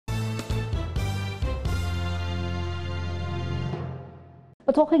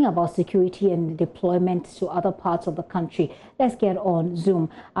We're talking about security and deployment to other parts of the country. Let's get on Zoom.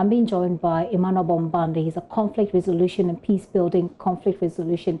 I'm being joined by Emmanuel Bombande. He's a conflict resolution and peace building and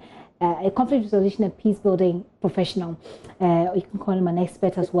peace building professional. You can call him an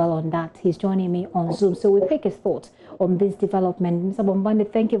expert as well on that. He's joining me on Zoom. So we'll pick his thoughts on this development. Mr.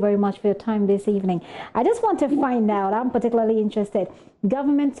 Bombande, thank you very much for your time this evening. I just want to find out, I'm particularly interested.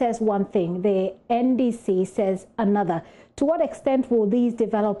 Government says one thing, the NDC says another. To what extent will these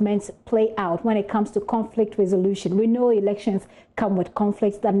developments play out when it comes to conflict resolution? We know elections come with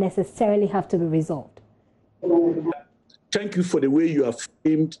conflicts that necessarily have to be resolved. Thank you for the way you have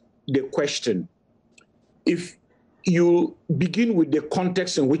framed the question. If you begin with the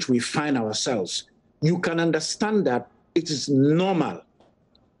context in which we find ourselves, you can understand that it is normal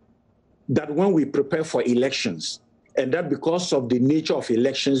that when we prepare for elections, and that because of the nature of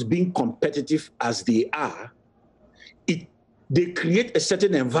elections being competitive as they are, they create a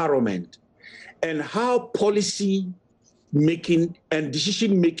certain environment, and how policy making and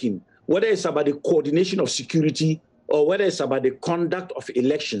decision making, whether it's about the coordination of security or whether it's about the conduct of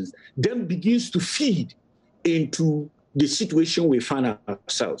elections, then begins to feed into the situation we find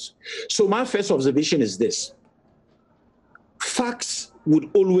ourselves. So my first observation is this: facts would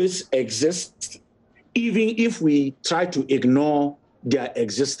always exist, even if we try to ignore their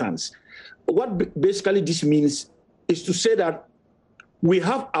existence. What basically this means is to say that we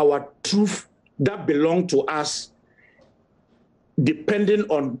have our truth that belong to us depending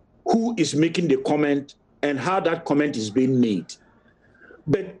on who is making the comment and how that comment is being made.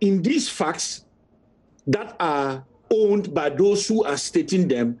 But in these facts that are owned by those who are stating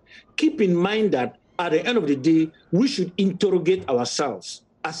them, keep in mind that at the end of the day, we should interrogate ourselves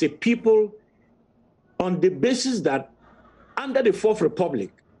as a people on the basis that under the Fourth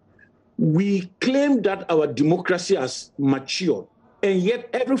Republic, we claim that our democracy has matured, and yet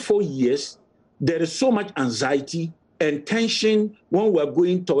every 4 years, there is so much anxiety and tension when we're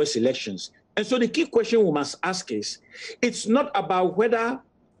going towards elections. And so the key question we must ask is, it's not about whether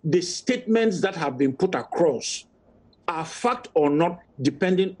the statements that have been put across are fact or not,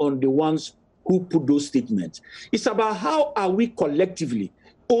 depending on the ones who put those statements. It's about how are we collectively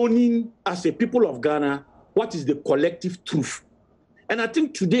owning, as a people of Ghana, what is the collective truth. And I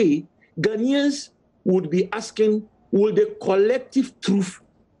think today, Ghanaians would be asking, will the collective truth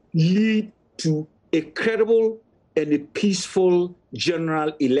lead to a credible and a peaceful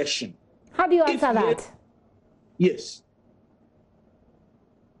general election? How do you answer that? Yes.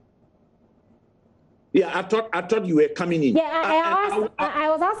 Yeah, I thought you were coming in. Yeah, I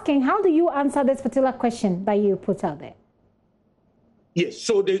was asking, how do you answer this particular question that you put out there? Yes,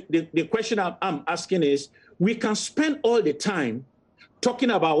 so the question I'm asking is, we can spend all the time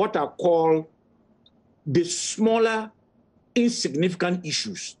talking about what I call the smaller, insignificant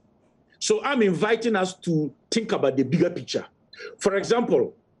issues. So I'm inviting us to think about the bigger picture. For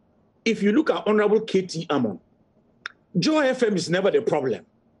example, if you look at Honorable K.T. Amon, Joy FM is never the problem.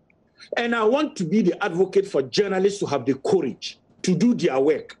 And I want to be the advocate for journalists to have the courage to do their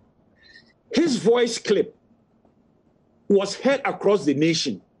work. His voice clip was heard across the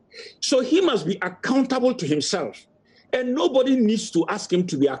nation. So he must be accountable to himself. And nobody needs to ask him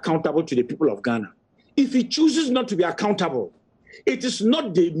to be accountable to the people of Ghana. If he chooses not to be accountable, it is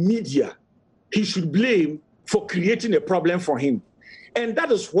not the media he should blame for creating a problem for him. And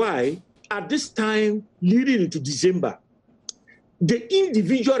that is why, at this time leading into December, the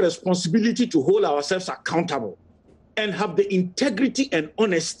individual responsibility to hold ourselves accountable and have the integrity and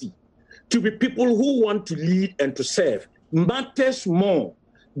honesty to be people who want to lead and to serve matters more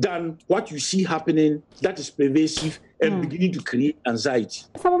than what you see happening that is pervasive and beginning to create anxiety.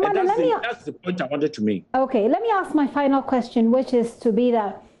 So, that's the point I wanted to make. Okay, let me ask my final question, which is to be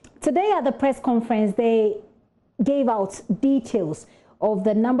that today at the press conference, they gave out details of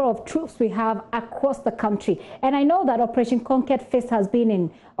the number of troops we have across the country. And I know that Operation Conquered Fist has been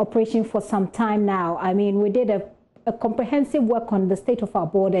in operation for some time now. I mean, we did a comprehensive work on the state of our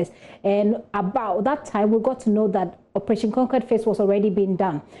borders. And about that time, we got to know that Operation Conquered Fist was already being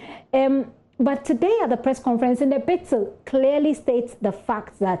done. But today at the press conference, in the bit clearly states the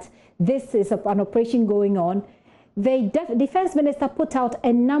fact that this is an operation going on. The defense minister put out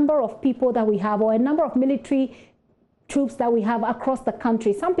a number of people that we have, or a number of military troops that we have across the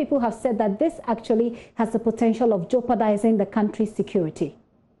country. Some people have said that this actually has the potential of jeopardizing the country's security.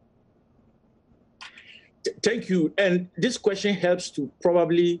 Thank you. And this question helps to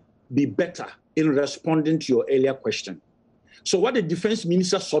probably be better in responding to your earlier question. So what the defense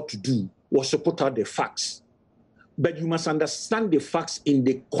minister sought to do was to put out the facts. But you must understand the facts in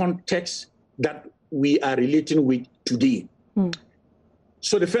the context that we are relating with today.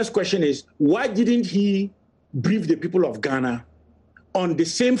 So the first question is, why didn't he brief the people of Ghana on the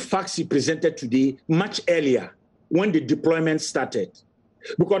same facts he presented today much earlier when the deployment started?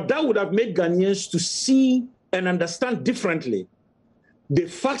 Because that would have made Ghanaians to see and understand differently the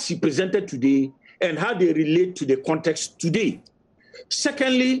facts he presented today and how they relate to the context today.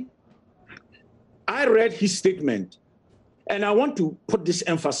 Secondly, I read his statement, and I want to put this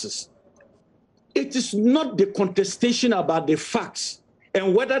emphasis. It is not the contestation about the facts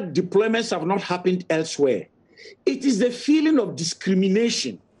and whether deployments have not happened elsewhere. It is the feeling of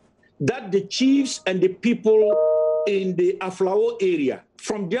discrimination that the chiefs and the people in the Aflao area,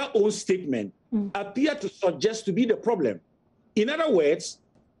 from their own statement, appear to suggest to be the problem. In other words,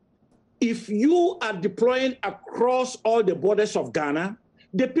 if you are deploying across all the borders of Ghana,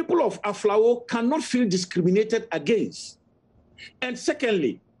 the people of Aflao cannot feel discriminated against. And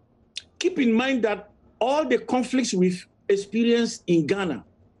secondly, keep in mind that all the conflicts we've experienced in Ghana,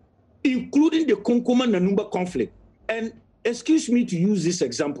 including the Konkoma Nanumba conflict, and excuse me to use this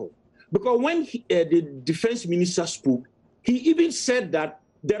example, because when the defense minister spoke, he even said that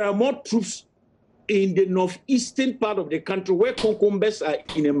there are more troops in the northeastern part of the country where Konkombes are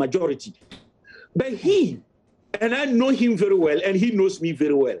in a majority. But he, and I know him very well, and he knows me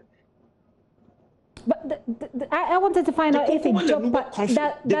very well. But I wanted to find out if it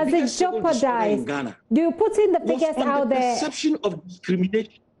does it jeopardize? Do you put in the figures out there? Perception of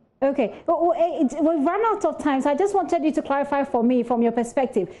discrimination. Okay, we've run out of time, so I just wanted you to clarify for me from your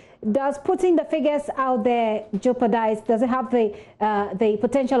perspective. Does putting the figures out there jeopardize? Does it have the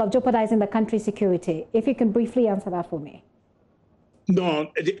potential of jeopardizing the country's security? If you can briefly answer that for me.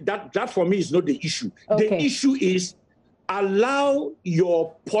 No, that for me is not the issue. Okay. The issue is allow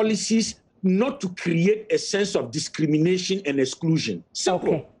your policies not to create a sense of discrimination and exclusion. Simple.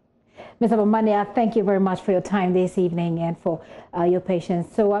 Okay. Mr. Bombande, thank you very much for your time this evening and for your patience.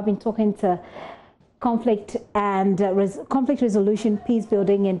 So I've been talking to conflict resolution, peace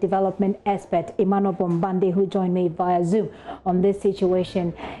building and development expert Emmanuel Bombande, who joined me via Zoom on this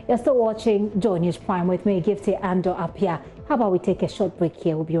situation. You're still watching Joy News Prime with me, Gifty Ando Apia. How about we take a short break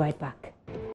here? We'll be right back.